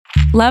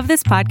Love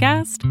this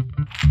podcast?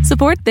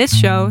 Support this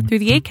show through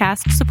the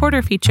Acast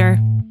supporter feature.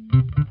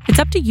 It's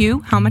up to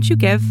you how much you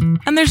give,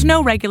 and there's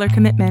no regular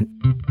commitment.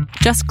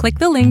 Just click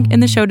the link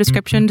in the show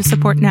description to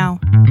support now.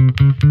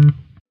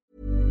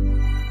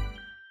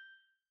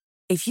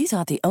 If you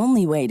thought the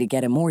only way to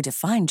get a more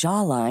defined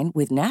jawline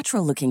with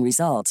natural-looking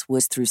results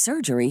was through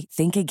surgery,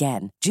 think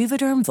again.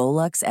 Juvederm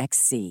Volux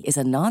XC is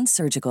a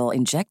non-surgical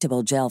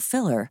injectable gel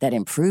filler that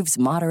improves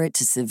moderate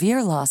to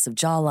severe loss of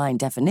jawline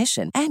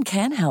definition and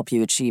can help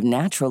you achieve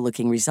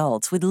natural-looking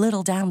results with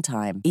little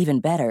downtime. Even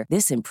better,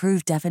 this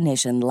improved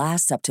definition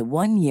lasts up to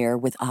 1 year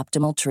with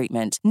optimal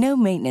treatment. No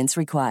maintenance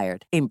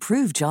required.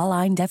 Improve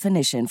jawline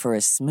definition for a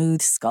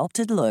smooth,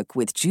 sculpted look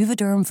with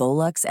Juvederm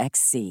Volux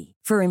XC.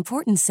 For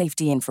important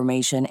safety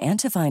information and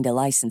to find a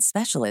licensed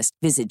specialist,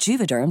 visit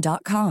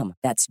Juvederm.com.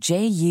 That's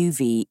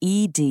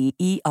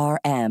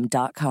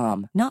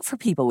JUVEDERM.com. Not for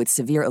people with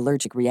severe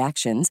allergic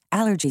reactions,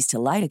 allergies to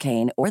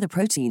lidocaine, or the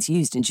proteins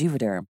used in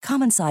Juvederm.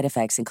 Common side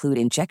effects include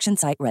injection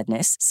site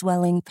redness,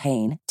 swelling,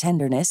 pain,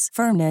 tenderness,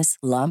 firmness,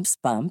 lumps,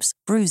 bumps,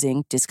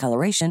 bruising,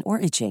 discoloration, or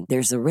itching.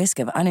 There's a risk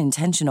of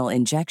unintentional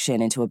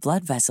injection into a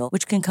blood vessel,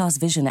 which can cause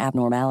vision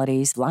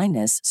abnormalities,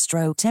 blindness,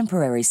 stroke,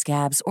 temporary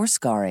scabs, or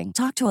scarring.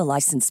 Talk to a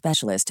licensed specialist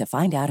to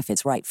find out if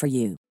it's right for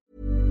you.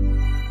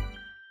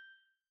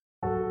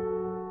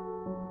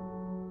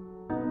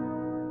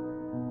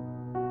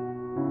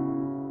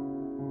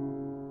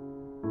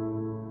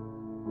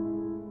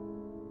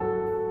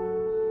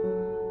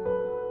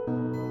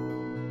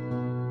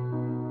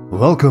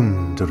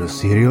 Welcome to the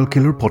Serial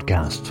Killer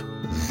Podcast,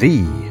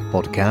 the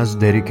podcast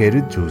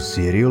dedicated to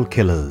serial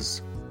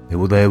killers,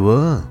 who they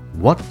were,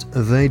 what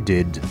they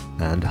did,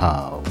 and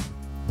how.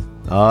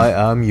 I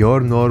am your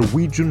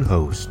Norwegian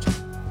host,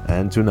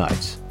 and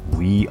tonight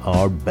we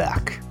are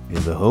back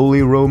in the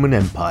Holy Roman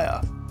Empire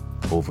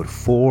over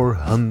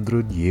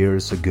 400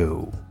 years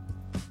ago.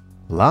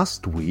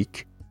 Last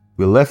week,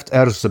 we left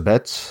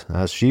Erzsébet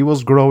as she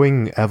was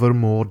growing ever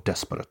more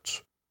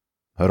desperate.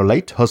 Her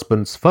late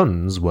husband's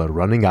funds were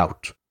running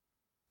out.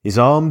 His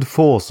armed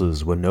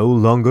forces were no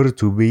longer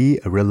to be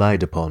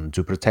relied upon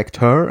to protect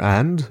her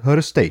and her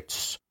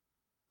estates.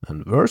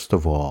 And worst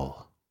of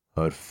all,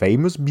 her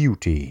famous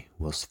beauty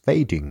was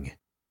fading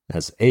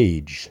as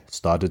age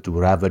started to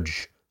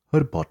ravage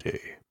her body.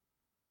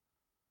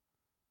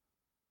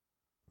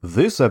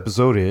 This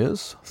episode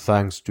is,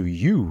 thanks to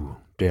you,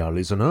 dear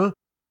listener,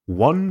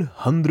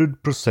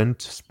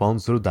 100%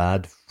 sponsored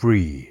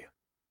ad-free.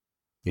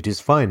 It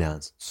is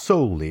financed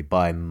solely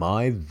by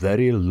my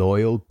very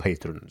loyal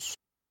patrons,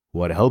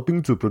 who are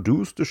helping to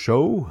produce the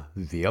show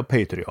via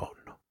Patreon.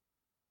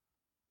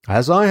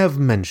 As I have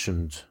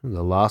mentioned in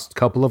the last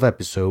couple of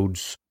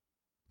episodes,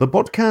 the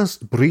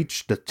podcast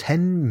breached the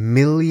 10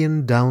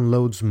 million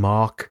downloads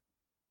mark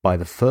by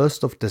the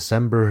 1st of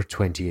December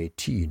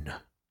 2018.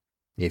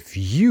 If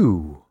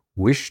you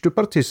wish to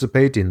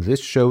participate in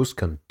this show's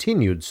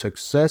continued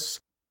success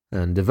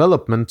and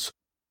development,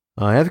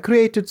 I have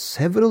created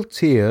several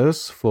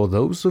tiers for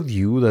those of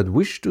you that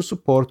wish to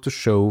support the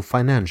show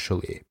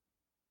financially.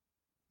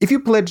 If you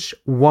pledge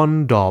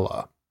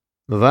 $1,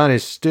 that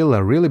is still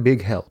a really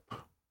big help,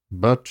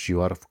 but you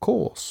are of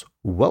course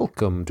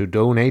welcome to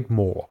donate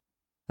more.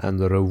 And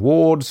the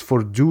rewards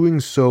for doing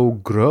so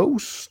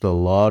grows the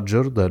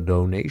larger the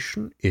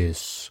donation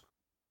is.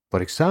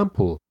 For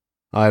example,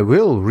 I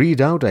will read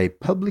out a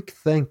public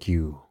thank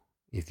you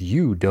if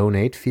you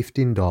donate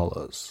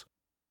 $15.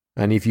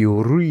 And if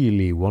you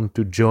really want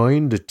to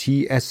join the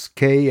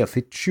TSK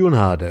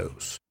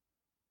aficionados,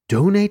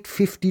 donate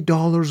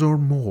 $50 or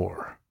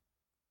more.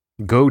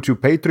 Go to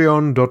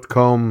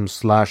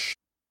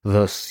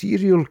patreon.com/The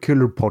Serial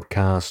Killer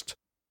Podcast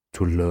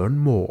to learn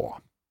more.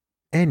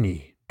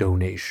 Any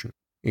donation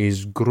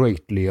is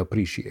greatly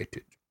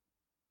appreciated.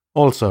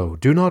 Also,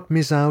 do not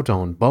miss out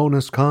on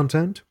bonus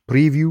content,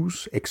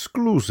 previews,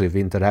 exclusive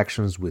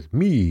interactions with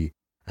me,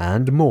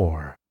 and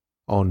more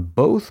on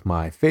both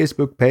my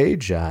Facebook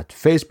page at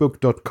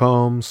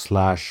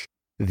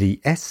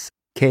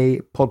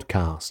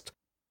facebook.com/the-sk-podcast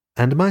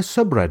and my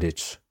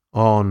subreddit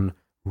on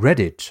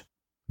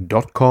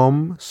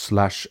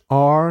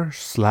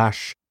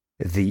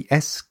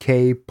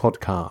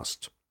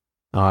reddit.com/r/the-sk-podcast.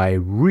 I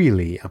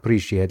really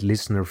appreciate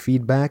listener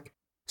feedback,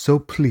 so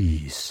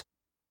please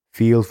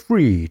feel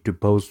free to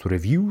post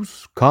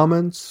reviews,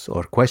 comments,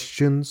 or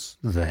questions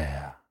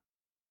there.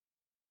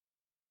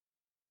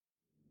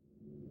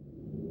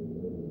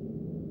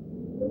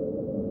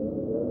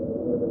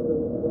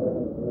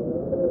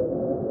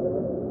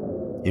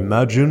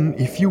 Imagine,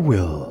 if you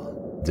will,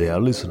 dear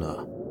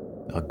listener,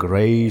 a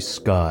grey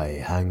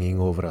sky hanging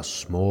over a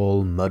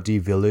small muddy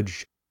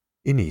village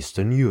in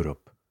Eastern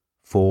Europe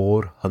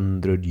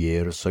 400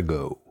 years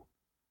ago.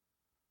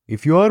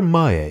 If you are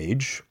my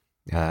age,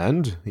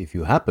 and if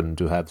you happen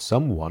to have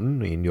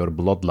someone in your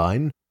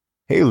bloodline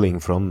hailing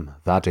from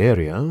that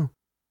area,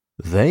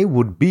 they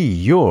would be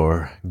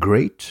your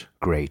great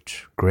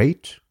great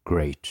great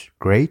great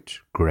great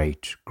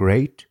great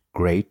great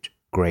great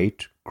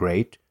great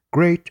great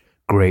great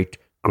great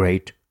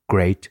great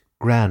great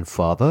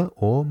grandfather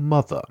or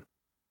mother.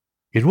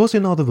 It was,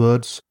 in other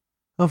words,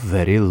 a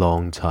very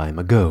long time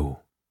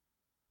ago.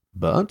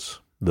 But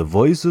the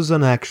voices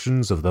and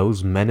actions of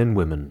those men and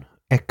women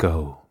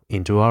echo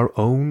into our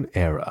own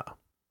era.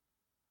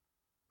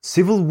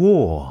 Civil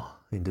war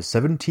in the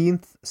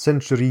 17th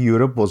century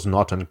Europe was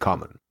not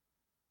uncommon,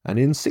 and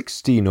in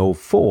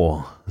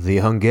 1604 the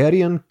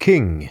Hungarian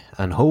king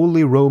and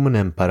Holy Roman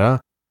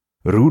Emperor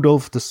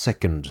Rudolf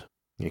II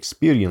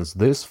experienced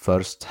this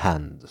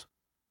firsthand.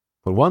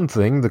 For one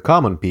thing, the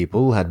common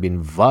people had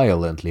been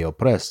violently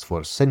oppressed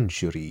for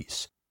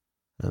centuries,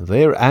 and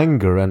their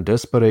anger and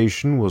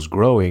desperation was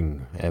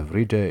growing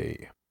every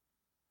day.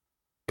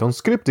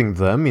 Conscripting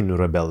them in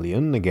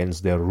rebellion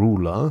against their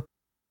ruler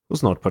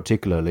was not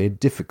particularly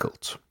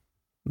difficult.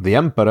 The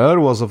emperor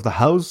was of the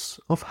House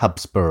of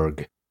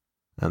Habsburg,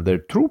 and their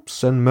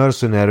troops and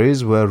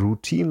mercenaries were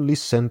routinely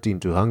sent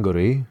into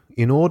Hungary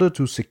in order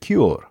to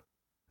secure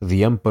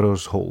the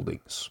emperor's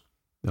holdings,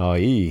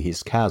 i.e.,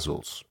 his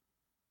castles.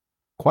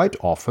 Quite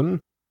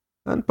often,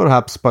 and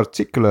perhaps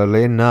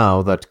particularly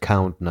now that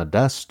Count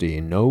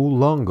Nadasti no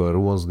longer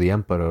was the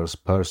emperor's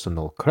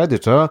personal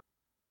creditor,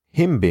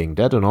 him being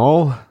dead and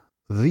all,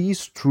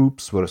 these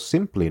troops were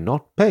simply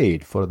not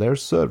paid for their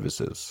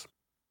services.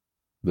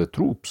 The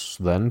troops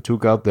then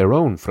took out their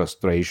own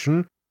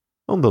frustration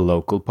on the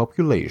local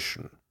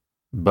population,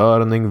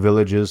 burning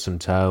villages and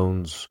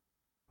towns,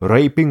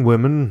 raping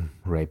women,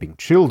 raping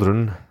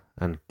children,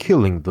 and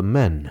killing the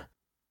men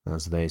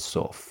as they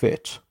saw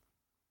fit.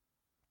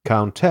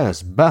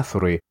 Countess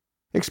Báthory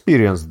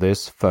experienced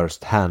this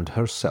first-hand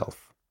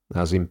herself,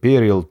 as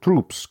imperial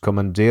troops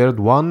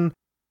commandeered one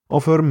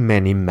of her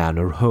many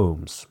manor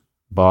homes,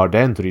 barred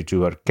entry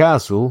to her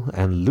castle,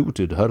 and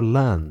looted her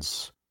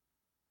lands.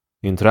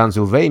 In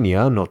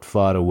Transylvania, not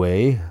far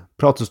away,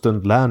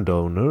 Protestant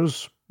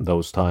landowners,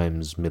 those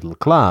times middle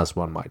class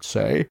one might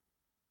say,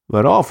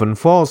 were often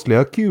falsely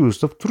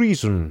accused of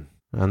treason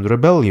and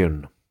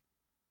rebellion.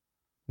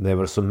 They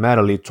were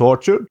summarily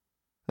tortured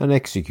and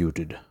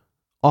executed,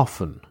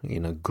 often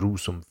in a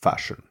gruesome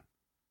fashion.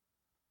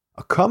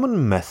 A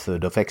common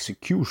method of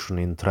execution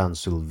in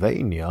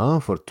Transylvania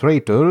for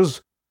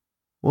traitors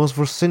was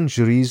for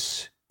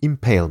centuries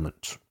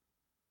impalement.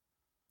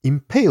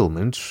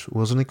 Impalement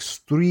was an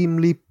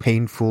extremely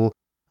painful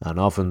and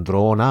often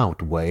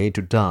drawn-out way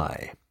to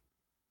die.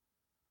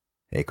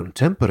 A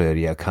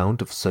contemporary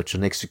account of such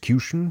an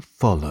execution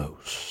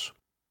follows.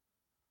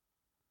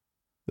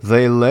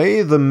 They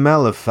lay the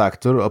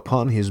malefactor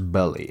upon his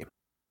belly,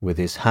 with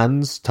his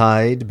hands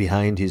tied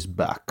behind his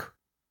back.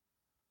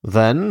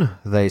 Then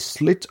they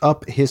slit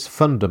up his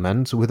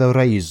fundament with a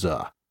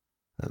razor,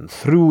 and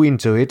threw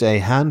into it a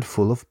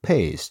handful of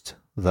paste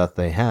that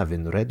they have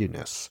in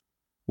readiness,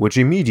 which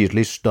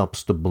immediately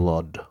stops the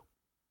blood.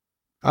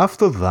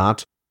 After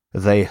that,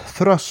 they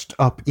thrust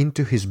up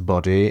into his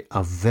body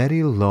a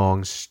very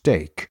long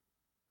stake,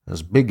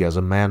 as big as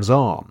a man's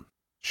arm,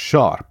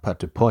 sharp at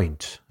the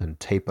point and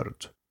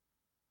tapered,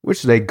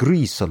 which they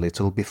grease a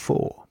little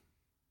before.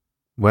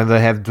 When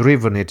they have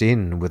driven it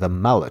in with a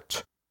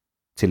mallet,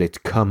 till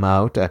it come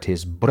out at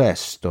his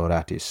breast or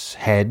at his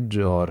head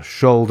or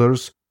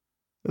shoulders,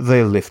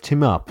 they lift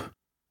him up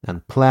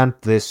and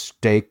plant this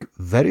stake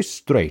very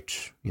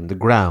straight in the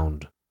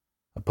ground,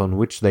 upon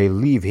which they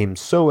leave him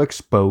so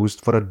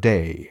exposed for a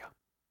day.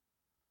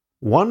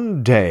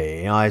 One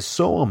day I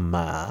saw a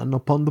man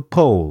upon the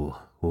pole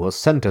who was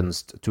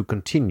sentenced to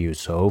continue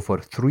so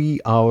for 3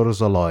 hours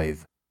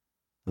alive,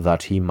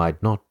 that he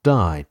might not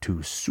die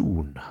too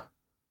soon.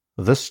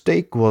 The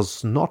stake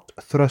was not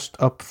thrust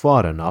up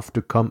far enough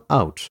to come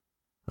out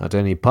at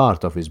any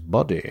part of his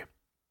body,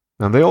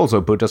 and they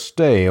also put a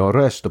stay or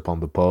rest upon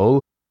the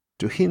pole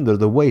to hinder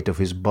the weight of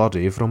his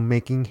body from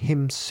making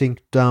him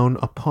sink down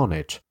upon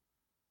it,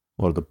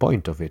 or the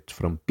point of it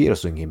from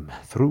piercing him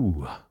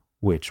through,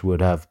 which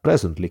would have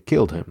presently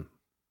killed him.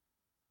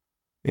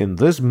 In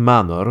this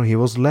manner he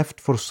was left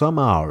for some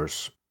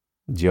hours,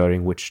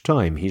 during which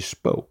time he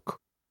spoke,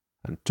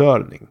 and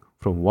turning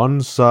from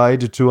one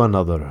side to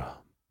another,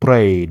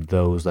 prayed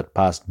those that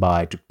passed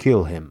by to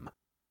kill him,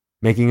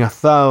 making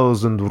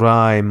 1,000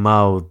 wry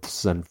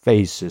mouths and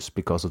faces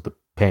because of the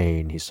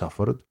pain he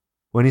suffered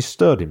when he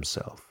stirred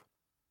himself.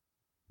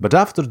 But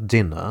after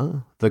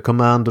dinner the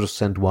commander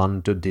sent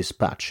one to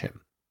dispatch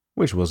him,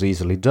 which was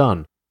easily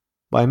done,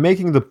 by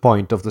making the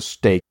point of the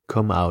stake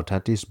come out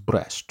at his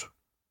breast,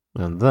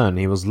 and then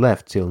he was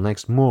left till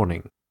next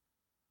morning,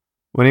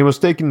 when he was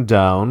taken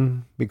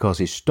down because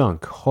he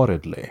stunk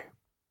horridly.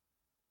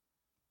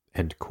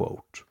 End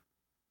quote.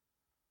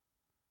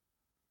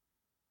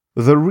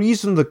 The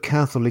reason the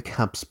Catholic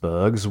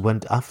Habsburgs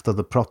went after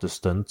the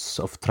Protestants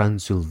of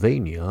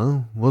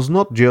Transylvania was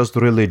not just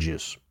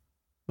religious.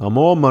 A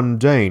more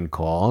mundane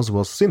cause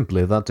was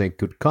simply that they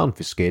could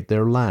confiscate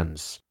their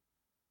lands.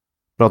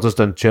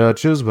 Protestant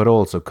churches were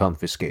also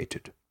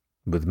confiscated,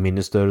 with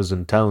ministers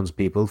and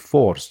townspeople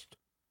forced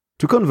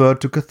to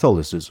convert to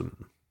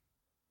Catholicism.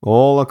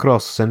 All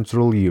across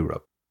Central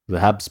Europe, the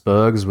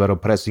Habsburgs were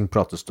oppressing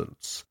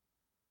Protestants,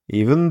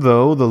 even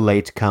though the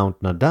late Count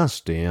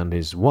Nadasti and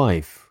his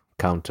wife,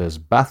 Countess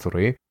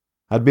Báthory,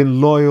 had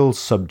been loyal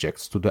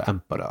subjects to the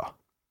emperor.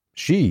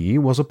 She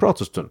was a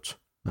Protestant,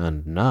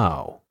 and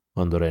now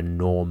under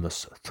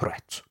enormous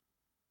threat.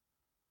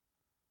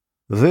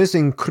 This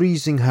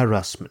increasing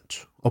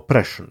harassment,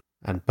 oppression,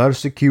 and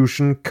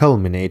persecution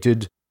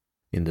culminated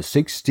in the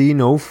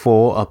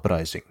 1604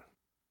 uprising.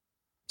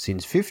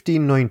 Since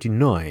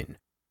 1599,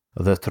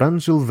 the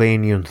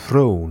Transylvanian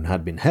throne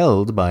had been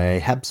held by a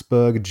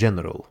Habsburg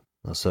general,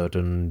 a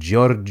certain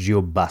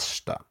Giorgio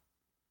Basta.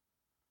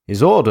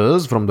 His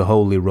orders from the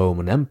Holy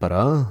Roman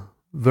Emperor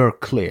were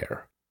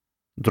clear: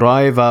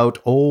 drive out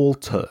all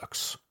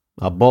Turks,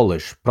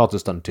 abolish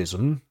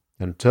Protestantism,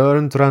 and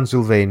turn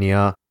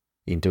Transylvania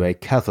into a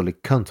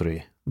Catholic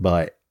country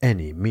by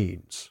any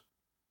means.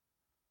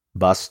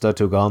 Basta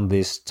took on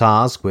this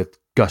task with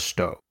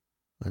gusto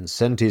and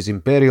sent his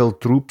imperial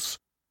troops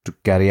to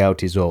carry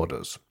out his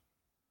orders.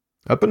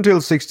 Up until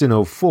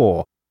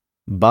 1604,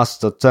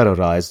 Basta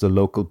terrorized the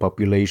local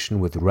population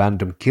with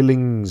random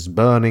killings,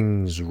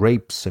 burnings,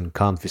 rapes, and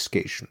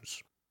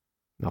confiscations.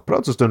 A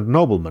Protestant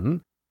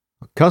nobleman,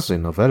 a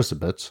cousin of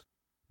Erzsébet,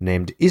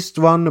 named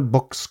István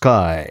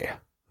Bocskai,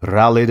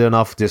 rallied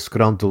enough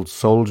disgruntled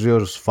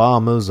soldiers,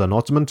 farmers, and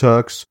Ottoman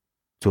Turks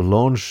to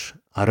launch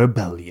a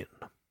rebellion.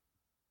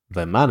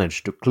 They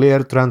managed to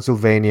clear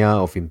Transylvania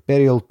of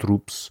imperial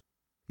troops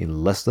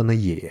in less than a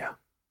year,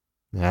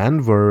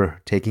 and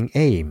were taking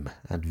aim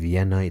at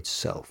Vienna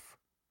itself.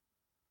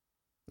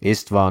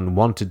 István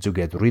wanted to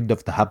get rid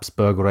of the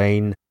Habsburg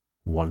reign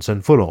once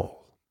and for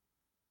all.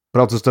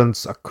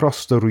 Protestants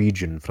across the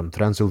region from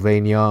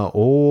Transylvania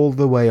all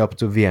the way up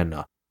to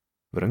Vienna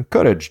were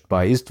encouraged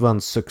by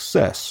István's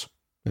success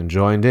and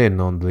joined in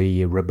on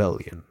the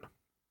rebellion.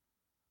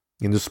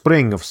 In the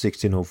spring of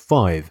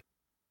 1605,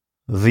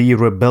 the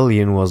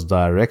rebellion was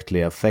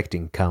directly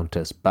affecting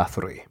Countess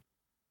Báthory.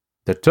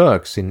 The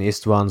Turks in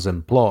István's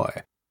employ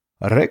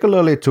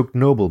regularly took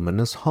noblemen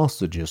as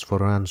hostages for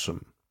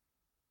ransom.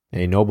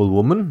 A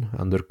noblewoman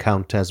under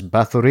Countess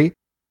Báthory,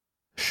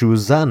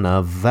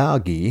 Zsuzsanna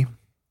Vági,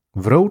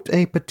 wrote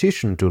a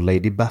petition to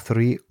Lady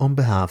Báthory on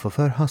behalf of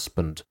her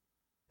husband,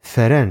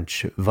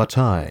 Ferenc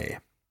Vatai.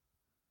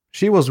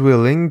 She was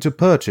willing to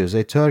purchase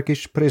a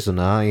Turkish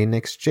prisoner in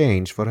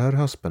exchange for her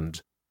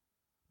husband,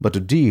 but the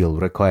deal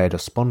required a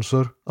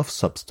sponsor of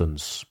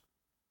substance.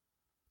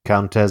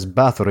 Countess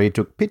Báthory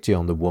took pity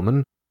on the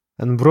woman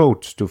and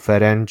wrote to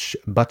Ferenc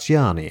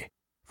Batthyány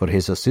for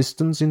his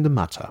assistance in the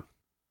matter.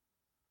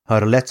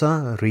 Her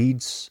letter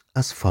reads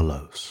as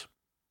follows: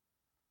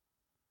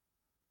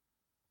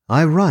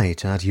 I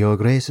write at your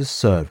Grace's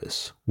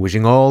service,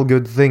 wishing all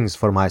good things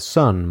for my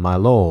son, my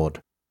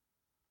lord.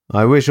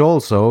 I wish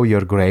also,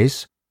 your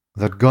Grace,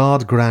 that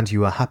God grant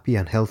you a happy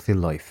and healthy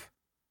life.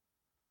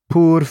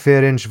 Poor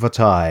Ferenc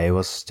Vatai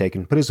was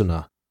taken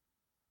prisoner,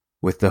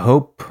 with the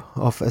hope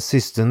of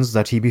assistance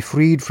that he be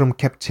freed from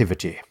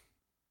captivity.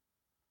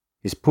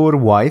 His poor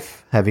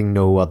wife, having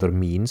no other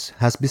means,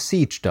 has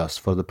beseeched us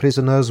for the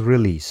prisoner's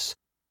release,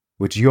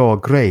 which your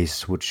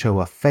Grace would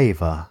show a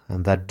favour,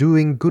 and that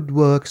doing good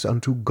works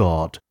unto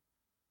God,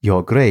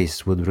 your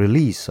Grace would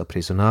release a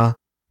prisoner,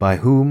 by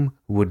whom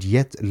would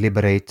yet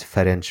liberate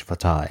Ferenc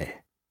Vatai.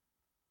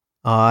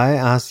 I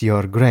ask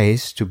your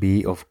Grace to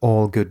be of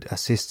all good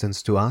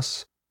assistance to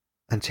us,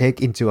 and take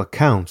into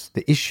account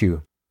the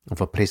issue of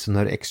a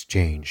prisoner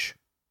exchange.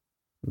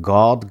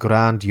 God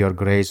grant your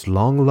Grace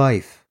long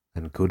life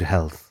and good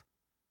health.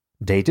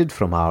 Dated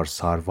from our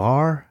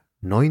Sarvar,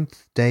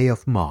 9th day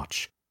of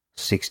March,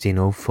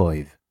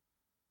 1605.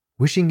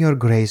 Wishing your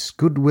Grace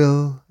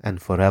goodwill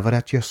and forever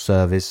at your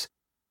service,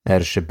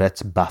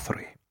 Erzsébet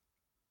Báthory.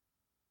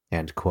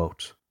 End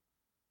quote.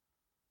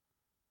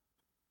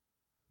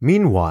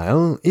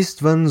 Meanwhile,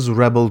 István's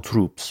rebel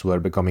troops were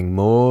becoming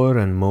more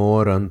and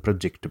more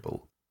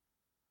unpredictable.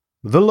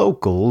 The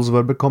locals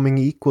were becoming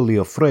equally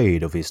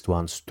afraid of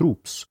István's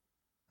troops,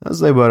 as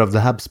they were of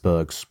the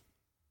Habsburgs.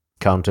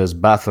 Countess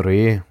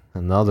Báthory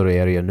and other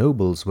area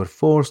nobles were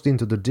forced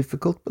into the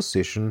difficult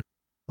position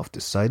of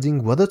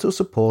deciding whether to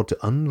support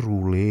the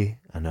unruly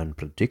and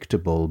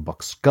unpredictable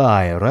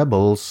Bocskai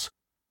rebels,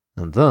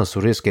 and thus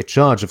risk a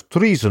charge of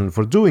treason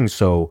for doing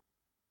so,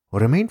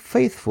 or remain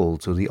faithful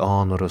to the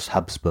honourous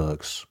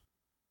Habsburgs.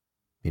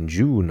 In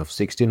June of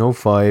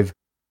 1605,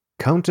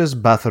 Countess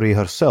Báthory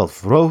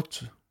herself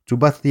wrote to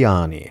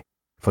Batthyány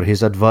for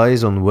his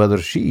advice on whether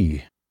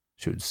she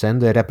should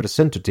send a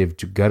representative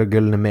to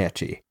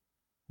Gergely-Nemeti,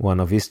 one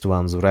of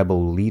István's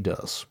rebel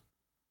leaders.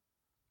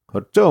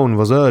 Her tone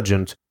was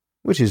urgent,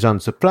 which is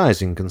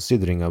unsurprising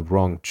considering a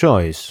wrong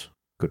choice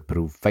could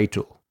prove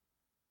fatal.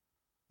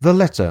 The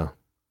letter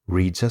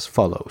reads as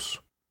follows.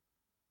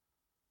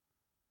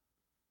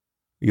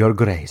 Your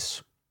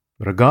Grace,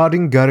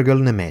 regarding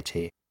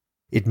Gergely-Nemeti,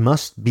 it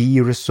must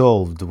be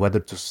resolved whether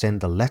to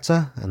send a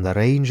letter and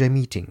arrange a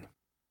meeting.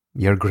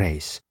 Your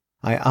Grace,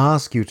 I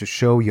ask you to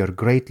show your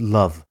great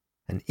love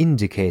and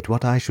indicate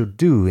what I should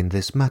do in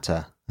this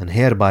matter, and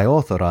hereby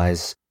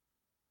authorize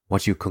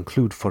what you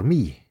conclude for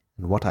me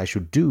and what I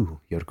should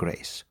do, your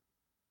Grace.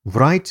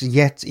 Write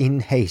yet in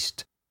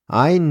haste.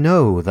 I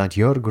know that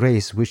your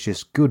Grace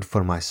wishes good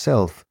for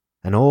myself,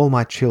 and all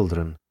my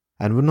children,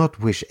 and would not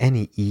wish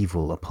any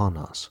evil upon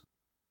us.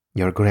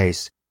 Your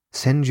Grace,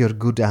 send your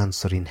good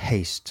answer in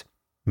haste.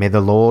 May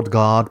the Lord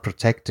God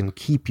protect and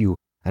keep you,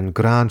 and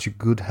grant you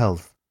good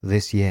health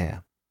this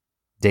year.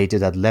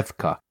 Dated at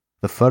Levka,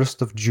 the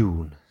 1st of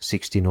June,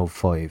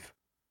 1605.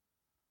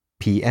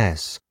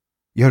 P.S.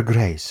 Your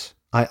Grace,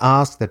 I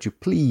ask that you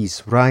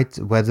please write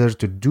whether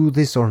to do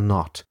this or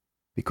not,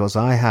 because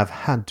I have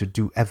had to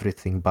do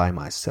everything by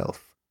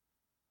myself.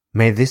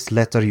 May this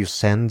letter you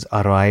send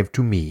arrive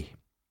to me.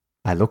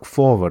 I look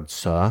forward,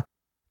 sir,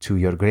 to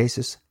your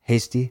Grace's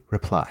hasty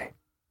reply.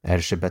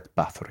 Erzsébet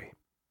Báthory.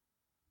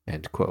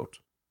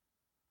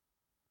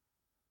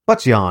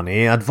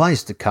 Báthory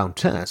advised the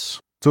Countess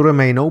to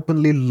remain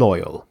openly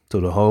loyal to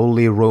the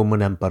Holy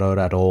Roman Emperor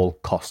at all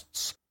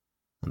costs,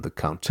 and the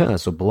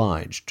Countess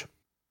obliged.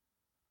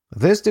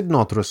 This did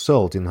not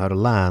result in her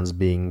lands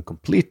being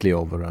completely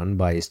overrun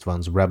by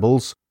Istvan's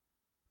rebels,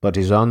 but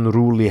his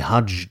unruly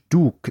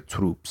Hajduk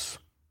troops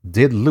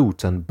did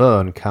loot and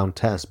burn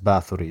Countess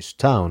Báthory's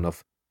town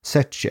of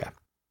Secce,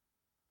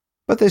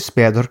 but they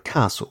spared her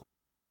castle.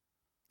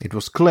 It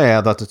was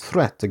clear that the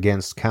threat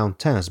against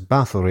Countess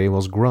Báthory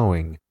was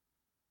growing,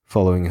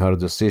 following her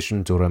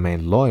decision to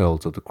remain loyal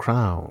to the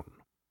crown.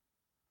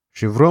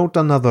 She wrote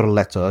another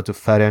letter to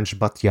Ferenc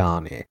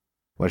Báthory,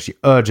 where she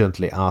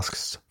urgently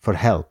asks for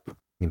help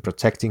in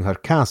protecting her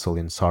castle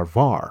in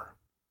Szarvár.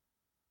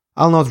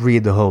 I'll not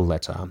read the whole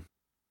letter,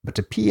 but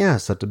the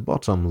P.S. at the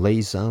bottom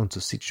lays out the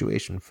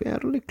situation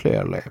fairly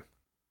clearly.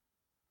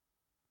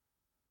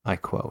 I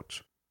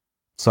quote,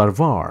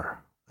 Szarvár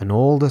and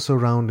all the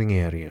surrounding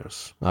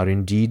areas are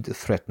indeed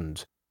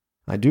threatened.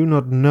 I do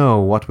not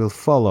know what will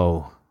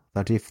follow,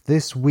 that if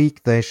this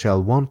week they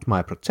shall want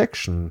my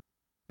protection,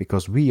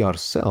 because we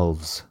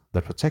ourselves,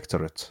 the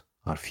protectorate,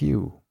 are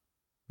few.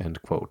 End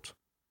quote.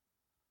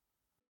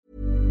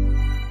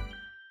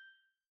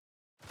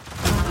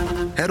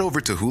 Head over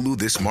to Hulu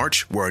this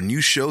March, where our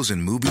new shows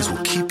and movies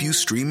will keep you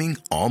streaming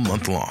all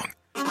month long.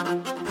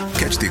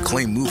 Catch the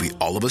acclaimed movie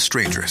All of Us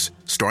Strangers,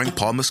 starring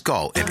Paul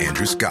Mescal and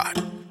Andrew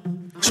Scott.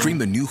 Stream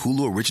the new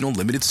Hulu original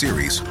limited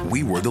series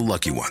We Were the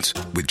Lucky Ones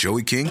with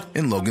Joey King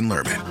and Logan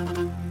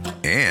Lerman.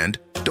 And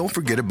don't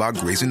forget about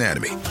Grey's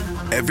Anatomy.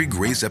 Every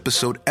Grey's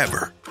episode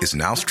ever is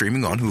now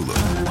streaming on Hulu.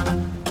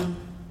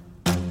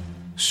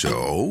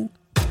 So,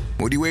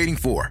 what are you waiting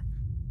for?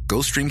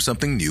 Go stream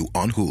something new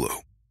on Hulu.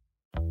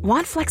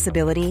 Want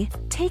flexibility?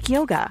 Take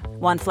yoga.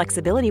 Want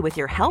flexibility with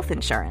your health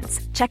insurance?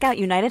 Check out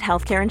United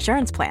Healthcare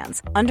Insurance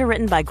Plans.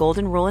 Underwritten by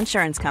Golden Rule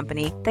Insurance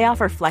Company, they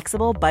offer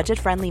flexible,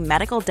 budget-friendly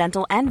medical,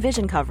 dental, and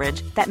vision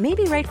coverage that may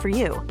be right for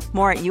you.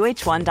 More at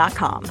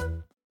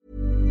uh1.com.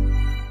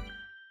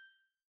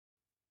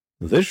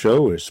 This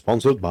show is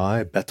sponsored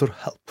by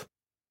BetterHelp.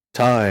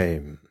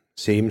 Time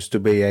seems to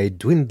be a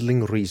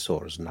dwindling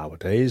resource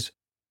nowadays.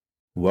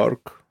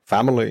 Work,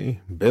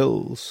 family,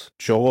 bills,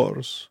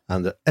 chores,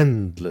 and the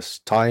endless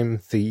time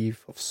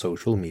thief of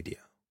social media.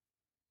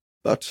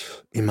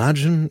 But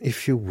imagine,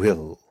 if you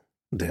will,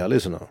 dear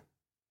listener,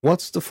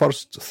 what's the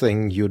first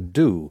thing you'd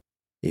do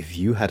if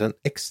you had an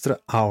extra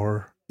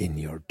hour in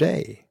your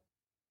day?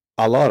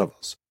 A lot of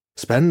us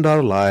spend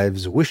our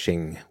lives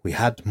wishing we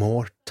had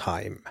more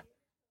time.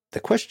 The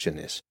question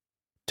is,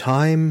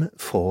 time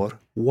for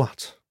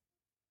what?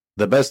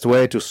 The best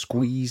way to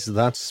squeeze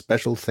that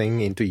special thing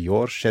into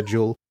your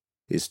schedule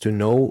is to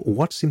know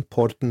what's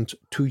important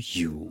to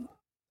you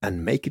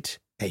and make it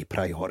a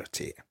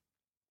priority.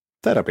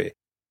 Therapy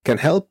can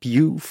help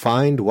you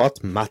find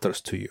what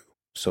matters to you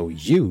so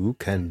you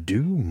can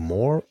do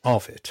more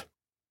of it.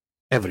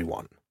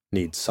 Everyone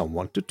needs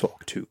someone to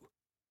talk to,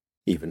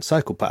 even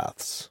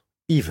psychopaths,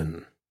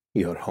 even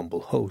your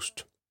humble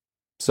host.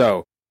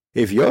 So,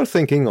 if you're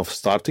thinking of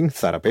starting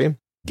therapy,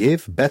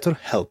 give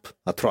BetterHelp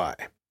a try.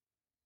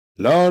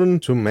 Learn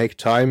to make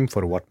time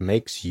for what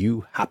makes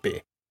you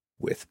happy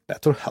with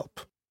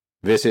BetterHelp.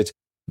 Visit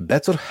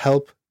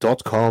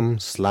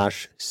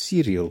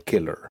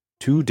betterhelp.com/serialkiller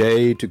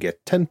today to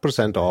get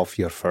 10% off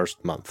your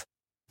first month.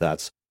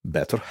 That's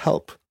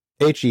BetterHelp,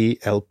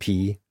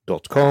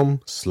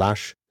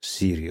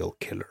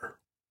 HELP.com/serialkiller.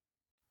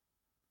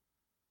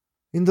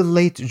 In the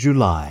late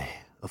July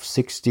of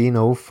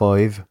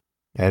 1605,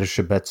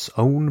 Erzsébet's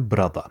own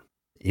brother,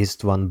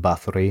 Istvan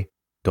Báthory,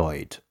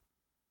 died.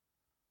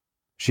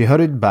 She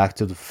hurried back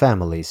to the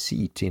family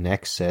seat in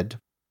Exed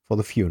for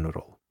the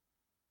funeral.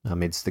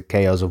 Amidst the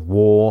chaos of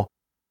war,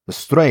 the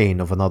strain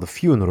of another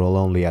funeral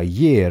only a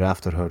year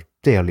after her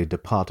dearly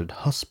departed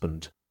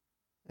husband,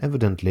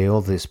 evidently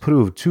all this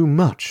proved too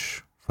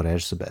much for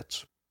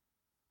Erzsébet.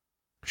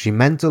 She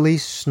mentally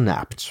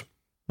snapped,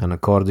 and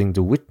according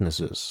to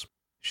witnesses,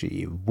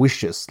 she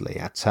viciously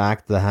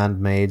attacked the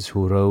handmaids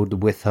who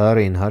rode with her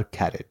in her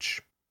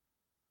carriage.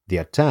 The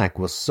attack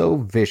was so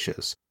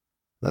vicious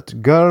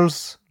that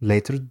girls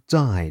later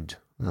died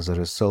as a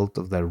result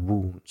of their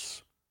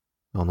wounds.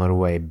 On her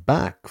way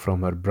back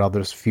from her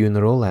brother's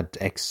funeral at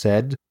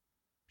Exed,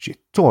 she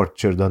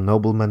tortured a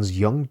nobleman's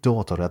young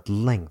daughter at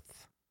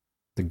length.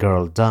 The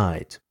girl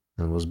died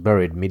and was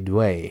buried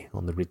midway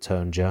on the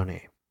return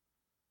journey.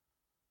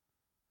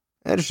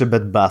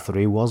 Elizabeth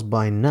Báthory was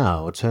by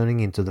now turning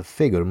into the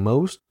figure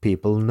most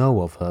people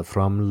know of her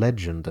from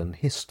legend and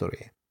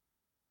history.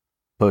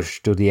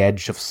 Pushed to the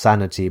edge of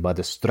sanity by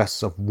the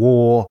stress of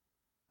war,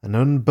 and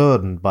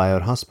unburdened by her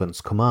husband's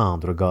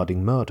command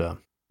regarding murder,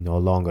 no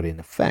longer in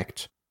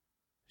effect,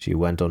 she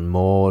went on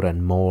more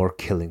and more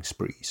killing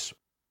sprees.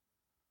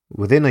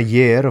 Within a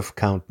year of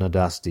Count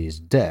Nadasti's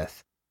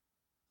death,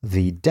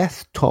 the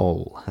death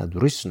toll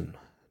had risen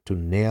to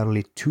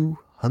nearly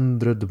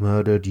 200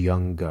 murdered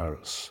young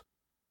girls.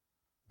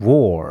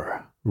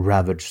 War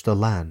ravaged the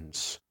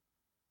lands,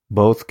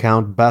 both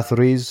Count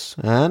Báthory's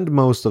and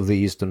most of the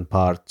eastern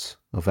part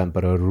of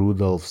Emperor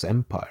Rudolph's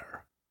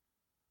empire.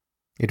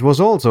 It was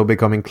also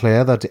becoming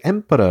clear that the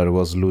emperor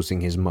was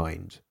losing his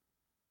mind.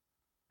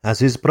 As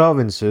his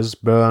provinces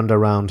burned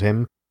around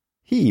him,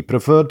 he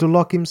preferred to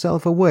lock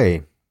himself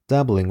away,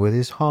 dabbling with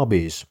his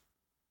hobbies.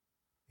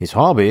 His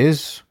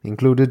hobbies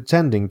included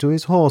tending to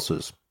his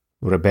horses,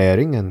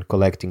 repairing and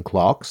collecting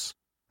clocks,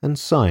 and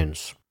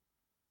science.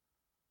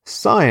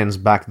 Science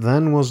back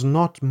then was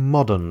not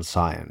modern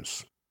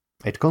science.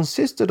 It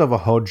consisted of a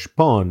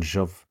hodgepodge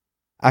of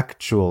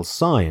actual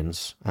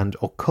science and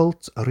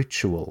occult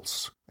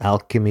rituals,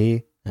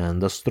 alchemy,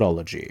 and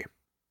astrology.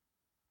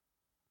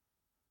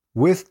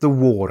 With the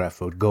war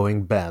effort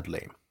going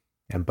badly,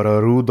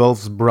 Emperor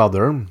Rudolph's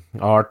brother,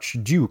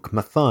 Archduke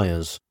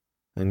Matthias,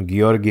 and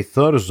Georgi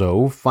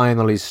Thurzo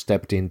finally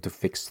stepped in to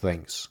fix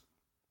things.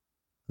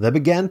 They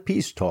began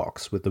peace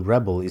talks with the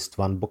rebel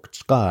Istvan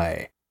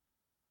Bocskai.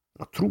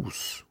 A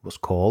truce was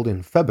called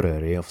in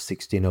February of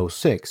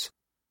 1606,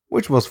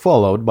 which was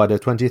followed by the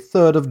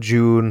 23rd of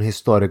June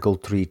historical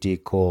treaty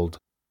called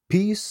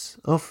Peace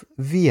of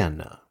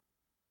Vienna.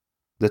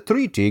 The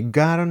treaty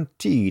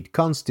guaranteed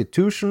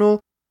constitutional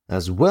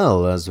as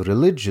well as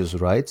religious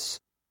rights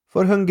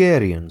for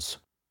Hungarians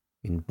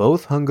in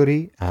both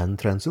Hungary and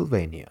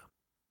Transylvania.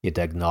 It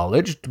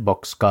acknowledged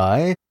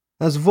Bocskai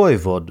as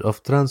voivode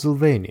of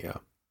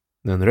Transylvania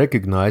and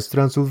recognized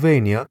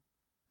Transylvania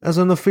as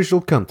an official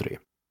country,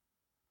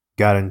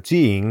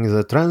 guaranteeing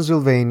the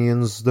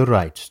Transylvanians the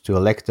right to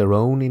elect their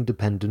own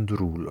independent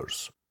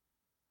rulers.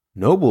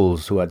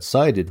 Nobles who had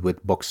sided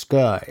with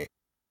Bocskai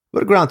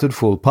were granted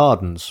full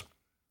pardons,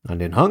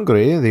 and in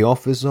Hungary the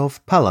office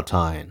of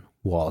Palatine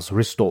was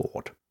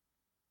restored.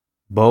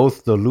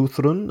 Both the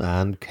Lutheran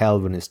and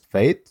Calvinist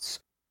faiths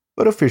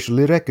were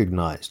officially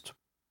recognized,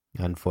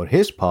 and for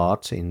his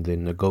part in the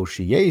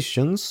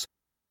negotiations,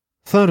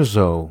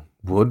 Thurzo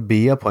would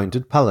be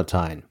appointed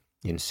Palatine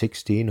in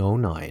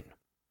 1609.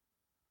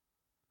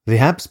 The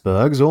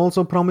Habsburgs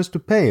also promised to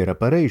pay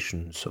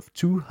reparations of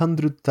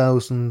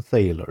 200,000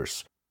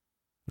 thalers,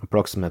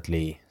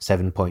 approximately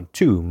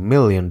 $7.2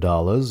 million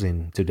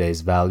in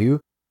today's value,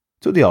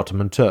 to the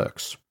Ottoman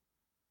Turks.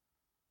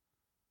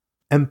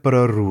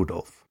 Emperor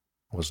Rudolf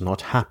was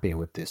not happy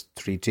with this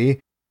treaty,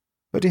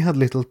 but he had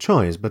little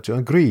choice but to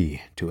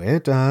agree to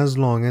it as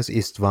long as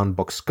Istvan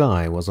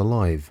Bocskai was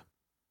alive.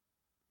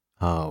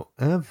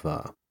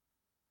 However,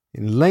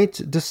 in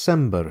late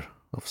December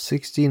of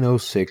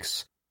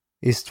 1606,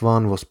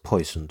 Istvan was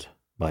poisoned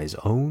by his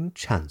own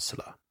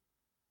chancellor.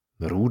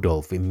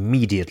 Rudolf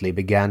immediately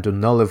began to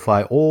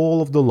nullify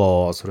all of the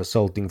laws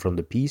resulting from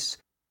the Peace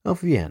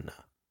of Vienna.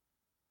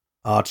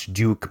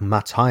 Archduke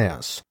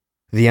Matthias,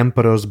 the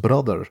emperor's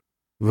brother,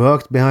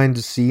 worked behind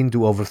the scene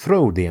to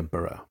overthrow the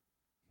emperor.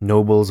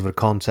 Nobles were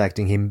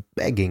contacting him,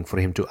 begging for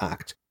him to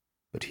act,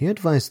 but he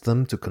advised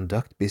them to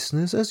conduct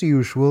business as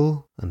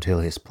usual until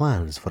his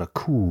plans for a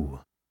coup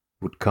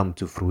would come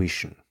to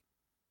fruition.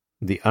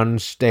 The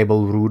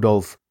unstable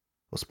Rudolf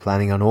was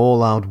planning an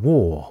all-out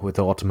war with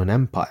the Ottoman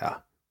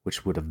Empire,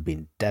 which would have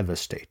been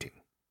devastating.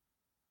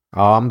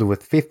 Armed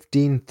with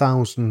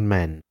 15,000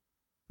 men,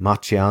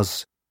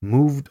 Matthias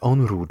moved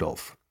on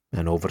Rudolf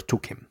and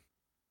overtook him.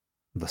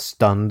 The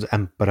stunned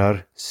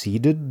emperor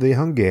ceded the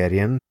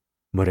Hungarian,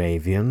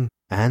 Moravian,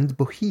 and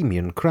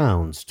Bohemian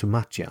crowns to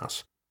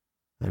Matthias,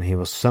 and he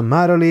was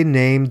summarily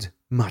named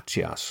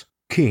Matthias,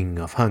 King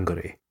of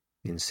Hungary,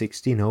 in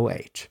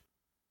 1608.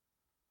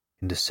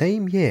 In the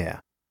same year,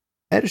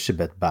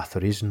 Elizabeth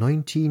Báthory's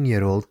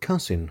 19-year-old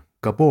cousin,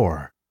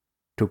 Gabor,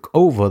 took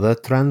over the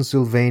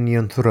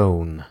Transylvanian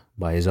throne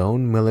by his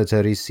own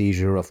military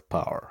seizure of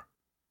power.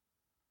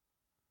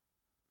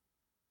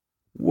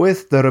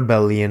 With the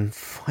rebellion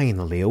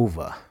finally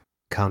over,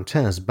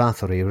 Countess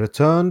Báthory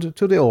returned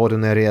to the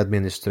ordinary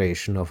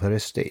administration of her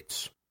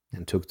estates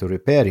and took to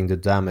repairing the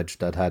damage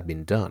that had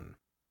been done.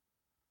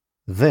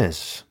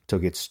 This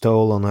took its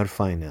toll on her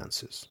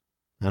finances,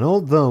 and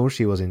although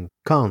she was in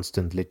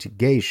constant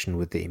litigation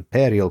with the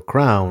imperial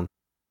crown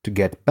to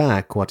get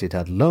back what it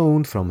had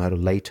loaned from her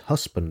late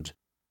husband,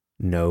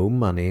 no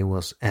money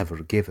was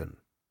ever given.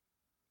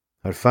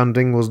 Her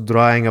funding was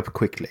drying up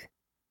quickly.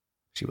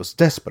 She was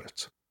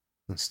desperate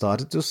and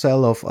started to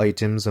sell off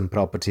items and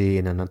property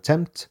in an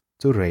attempt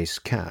to raise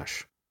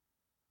cash.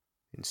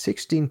 In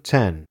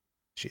 1610,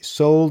 she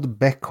sold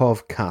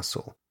Beckhoff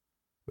Castle,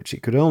 but she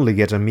could only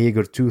get a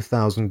meager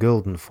 2,000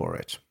 gulden for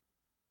it.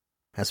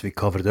 As we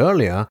covered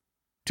earlier,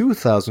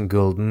 2,000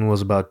 gulden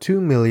was about 2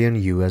 million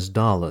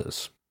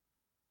US.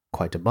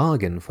 Quite a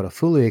bargain for a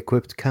fully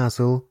equipped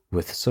castle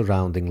with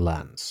surrounding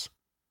lands.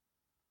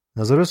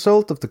 As a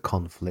result of the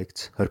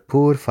conflict, her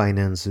poor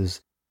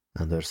finances,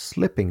 and her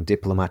slipping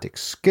diplomatic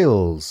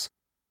skills,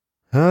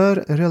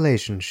 her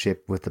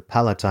relationship with the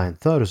Palatine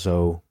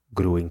Thurzo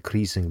grew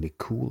increasingly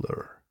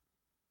cooler.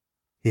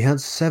 He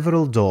had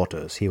several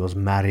daughters he was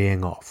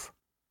marrying off,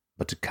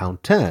 but the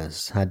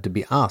Countess had to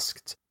be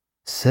asked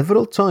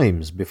several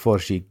times before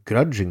she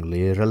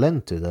grudgingly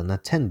relented and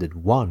attended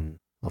one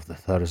of the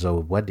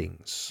Thurzo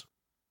weddings.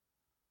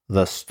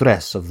 The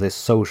stress of this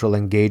social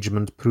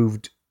engagement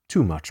proved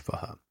too much for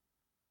her.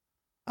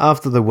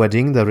 After the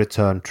wedding, the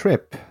return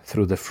trip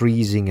through the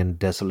freezing and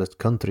desolate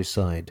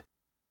countryside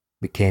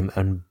became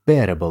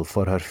unbearable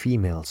for her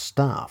female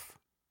staff.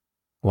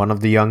 One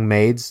of the young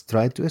maids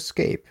tried to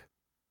escape,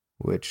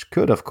 which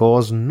could, of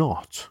course,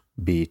 not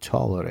be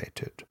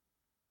tolerated.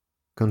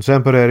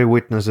 Contemporary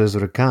witnesses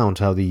recount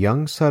how the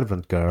young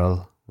servant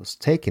girl was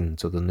taken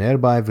to the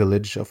nearby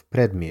village of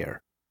Predmir,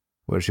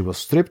 where she was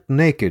stripped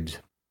naked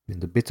in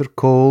the bitter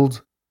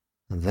cold,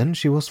 and then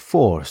she was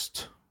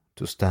forced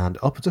to stand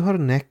up to her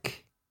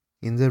neck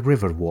in the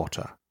river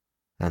water,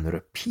 and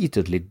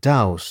repeatedly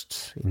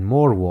doused in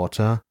more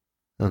water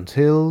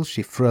until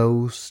she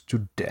froze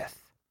to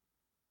death.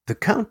 The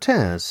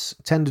Countess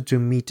tended to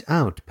mete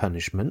out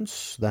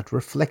punishments that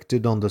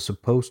reflected on the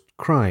supposed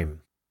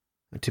crime.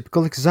 A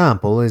typical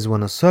example is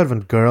when a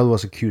servant girl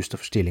was accused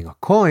of stealing a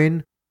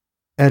coin,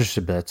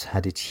 Erzsébet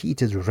had it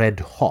heated red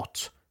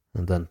hot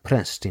and then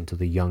pressed into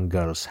the young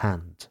girl's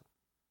hand.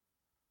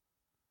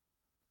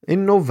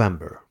 In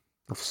November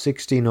of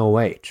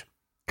 1608,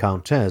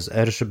 Countess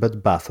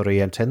Erzsébet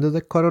Báthory attended the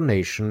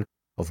coronation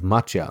of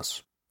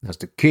Matthias as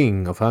the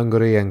King of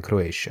Hungary and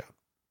Croatia.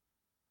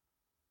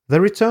 The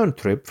return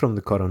trip from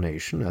the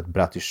coronation at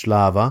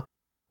Bratislava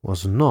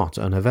was not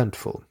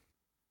uneventful.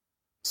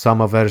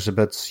 Some of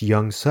Erzsébet's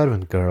young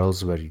servant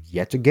girls were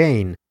yet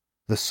again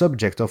the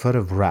subject of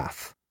her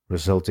wrath,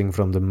 resulting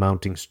from the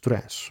mounting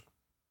stress.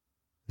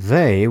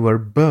 They were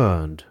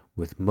burned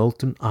with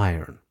molten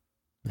iron,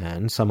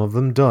 and some of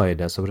them died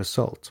as a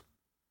result.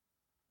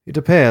 It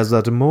appears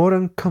that the more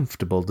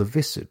uncomfortable the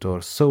visit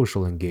or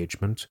social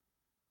engagement,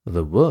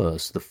 the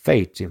worse the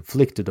fate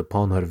inflicted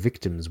upon her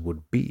victims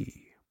would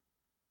be.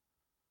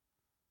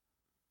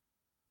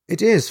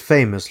 It is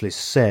famously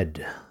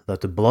said that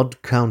the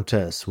Blood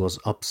Countess was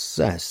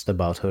obsessed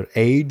about her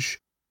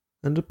age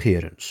and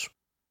appearance,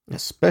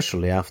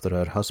 especially after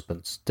her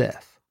husband's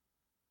death.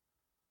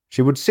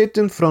 She would sit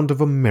in front of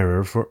a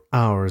mirror for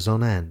hours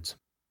on end,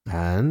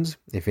 and,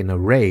 if in a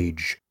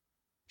rage,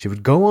 she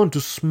would go on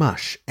to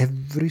smash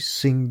every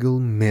single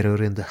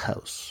mirror in the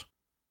house.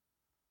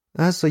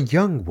 As a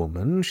young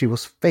woman, she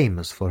was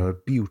famous for her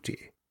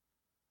beauty.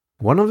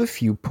 One of the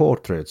few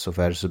portraits of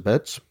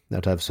Erzsébet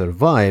that have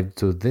survived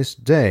to this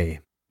day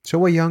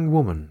show a young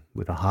woman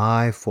with a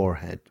high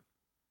forehead.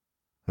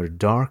 Her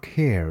dark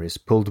hair is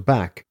pulled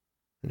back,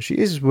 and she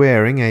is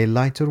wearing a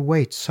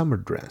lighter-weight summer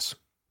dress,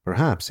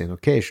 perhaps in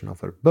occasion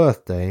of her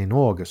birthday in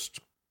August.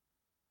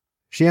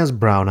 She has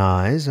brown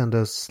eyes and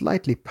a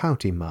slightly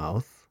pouty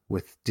mouth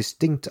with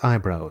distinct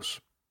eyebrows.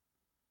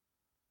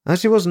 As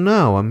she was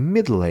now a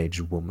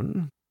middle-aged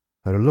woman,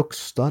 her looks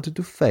started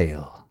to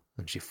fail,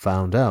 and she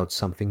found out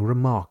something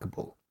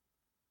remarkable.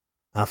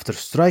 After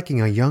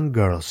striking a young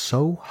girl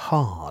so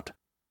hard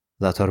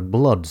that her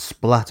blood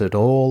splattered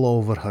all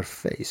over her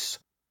face,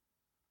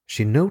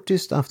 she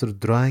noticed after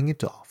drying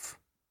it off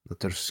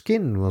that her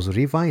skin was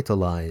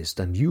revitalized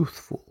and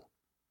youthful.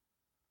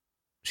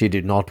 She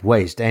did not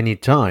waste any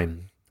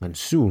time and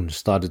soon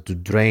started to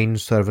drain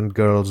servant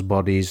girls'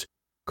 bodies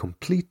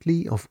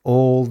completely of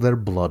all their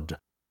blood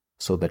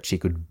so that she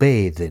could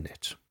bathe in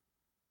it.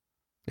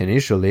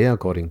 Initially,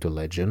 according to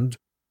legend,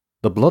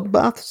 the blood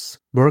baths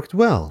worked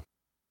well,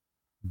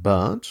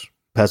 but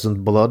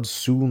peasant blood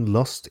soon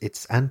lost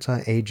its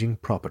anti-aging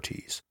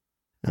properties,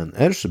 and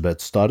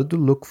Erzsébet started to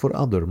look for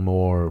other,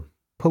 more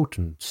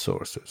potent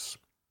sources.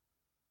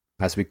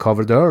 As we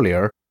covered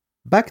earlier,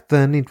 back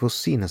then it was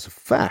seen as a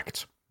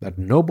fact that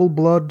noble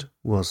blood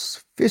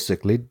was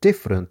physically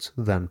different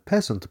than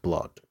peasant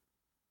blood.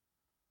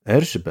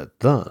 Erzsébet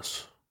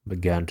thus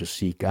began to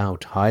seek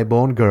out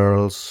high-born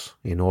girls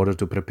in order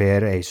to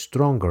prepare a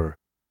stronger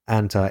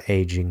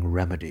anti-aging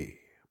remedy.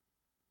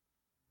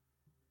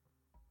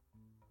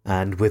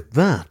 And with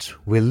that,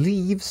 we'll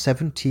leave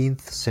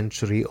 17th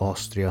century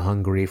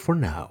Austria-Hungary for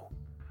now,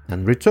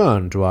 and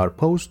return to our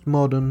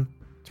postmodern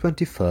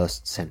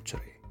 21st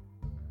century.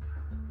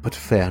 But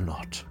fear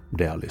not,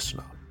 dear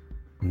listener.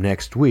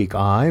 Next week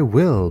I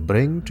will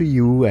bring to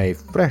you a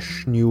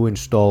fresh new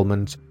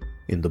installment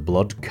in the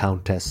Blood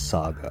Countess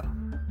saga.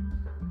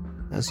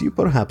 As you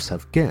perhaps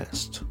have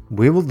guessed,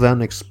 we will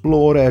then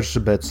explore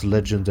Erzsébet's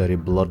legendary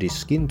bloody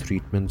skin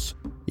treatments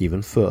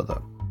even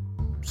further.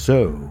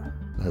 So,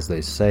 as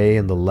they say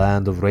in the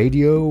land of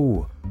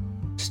radio,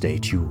 stay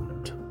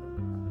tuned.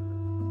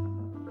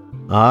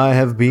 I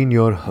have been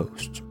your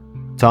host,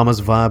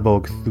 Thomas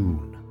Warburg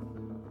Thune.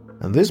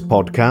 And this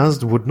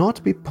podcast would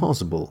not be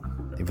possible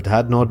if it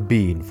had not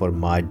been for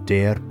my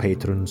dear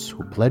patrons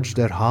who pledge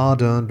their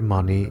hard-earned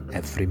money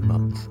every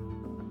month.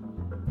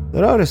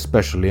 There are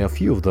especially a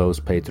few of those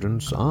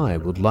patrons I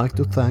would like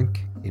to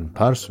thank in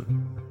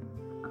person.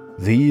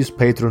 These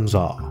patrons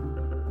are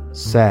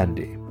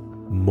Sandy,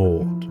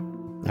 Maud,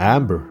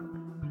 Amber,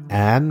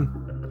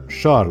 Anne,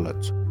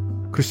 Charlotte,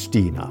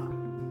 Christina,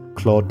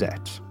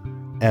 Claudette,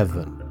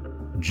 Evan,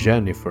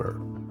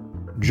 Jennifer,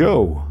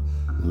 Joe,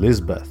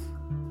 Lisbeth,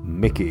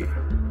 Mickey,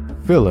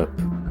 Philip,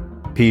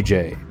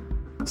 PJ,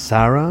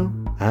 Sarah,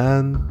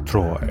 and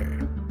Troy.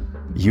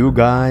 You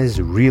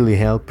guys really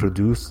help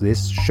produce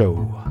this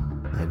show,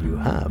 and you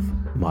have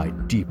my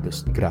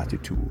deepest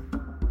gratitude.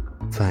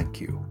 Thank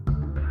you.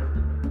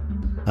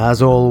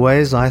 As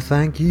always, I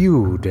thank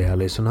you, dear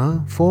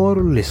listener, for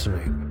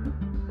listening.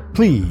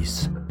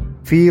 Please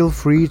feel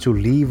free to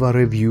leave a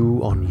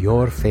review on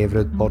your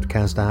favorite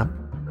podcast app,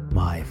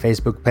 my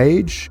Facebook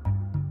page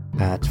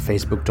at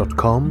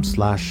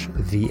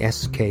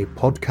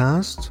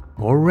facebook.com/theskpodcast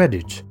or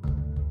Reddit.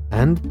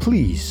 And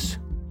please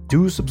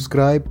do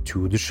subscribe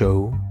to the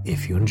show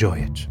if you enjoy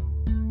it.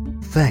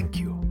 Thank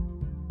you.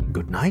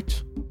 Good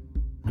night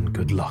and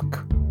good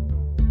luck.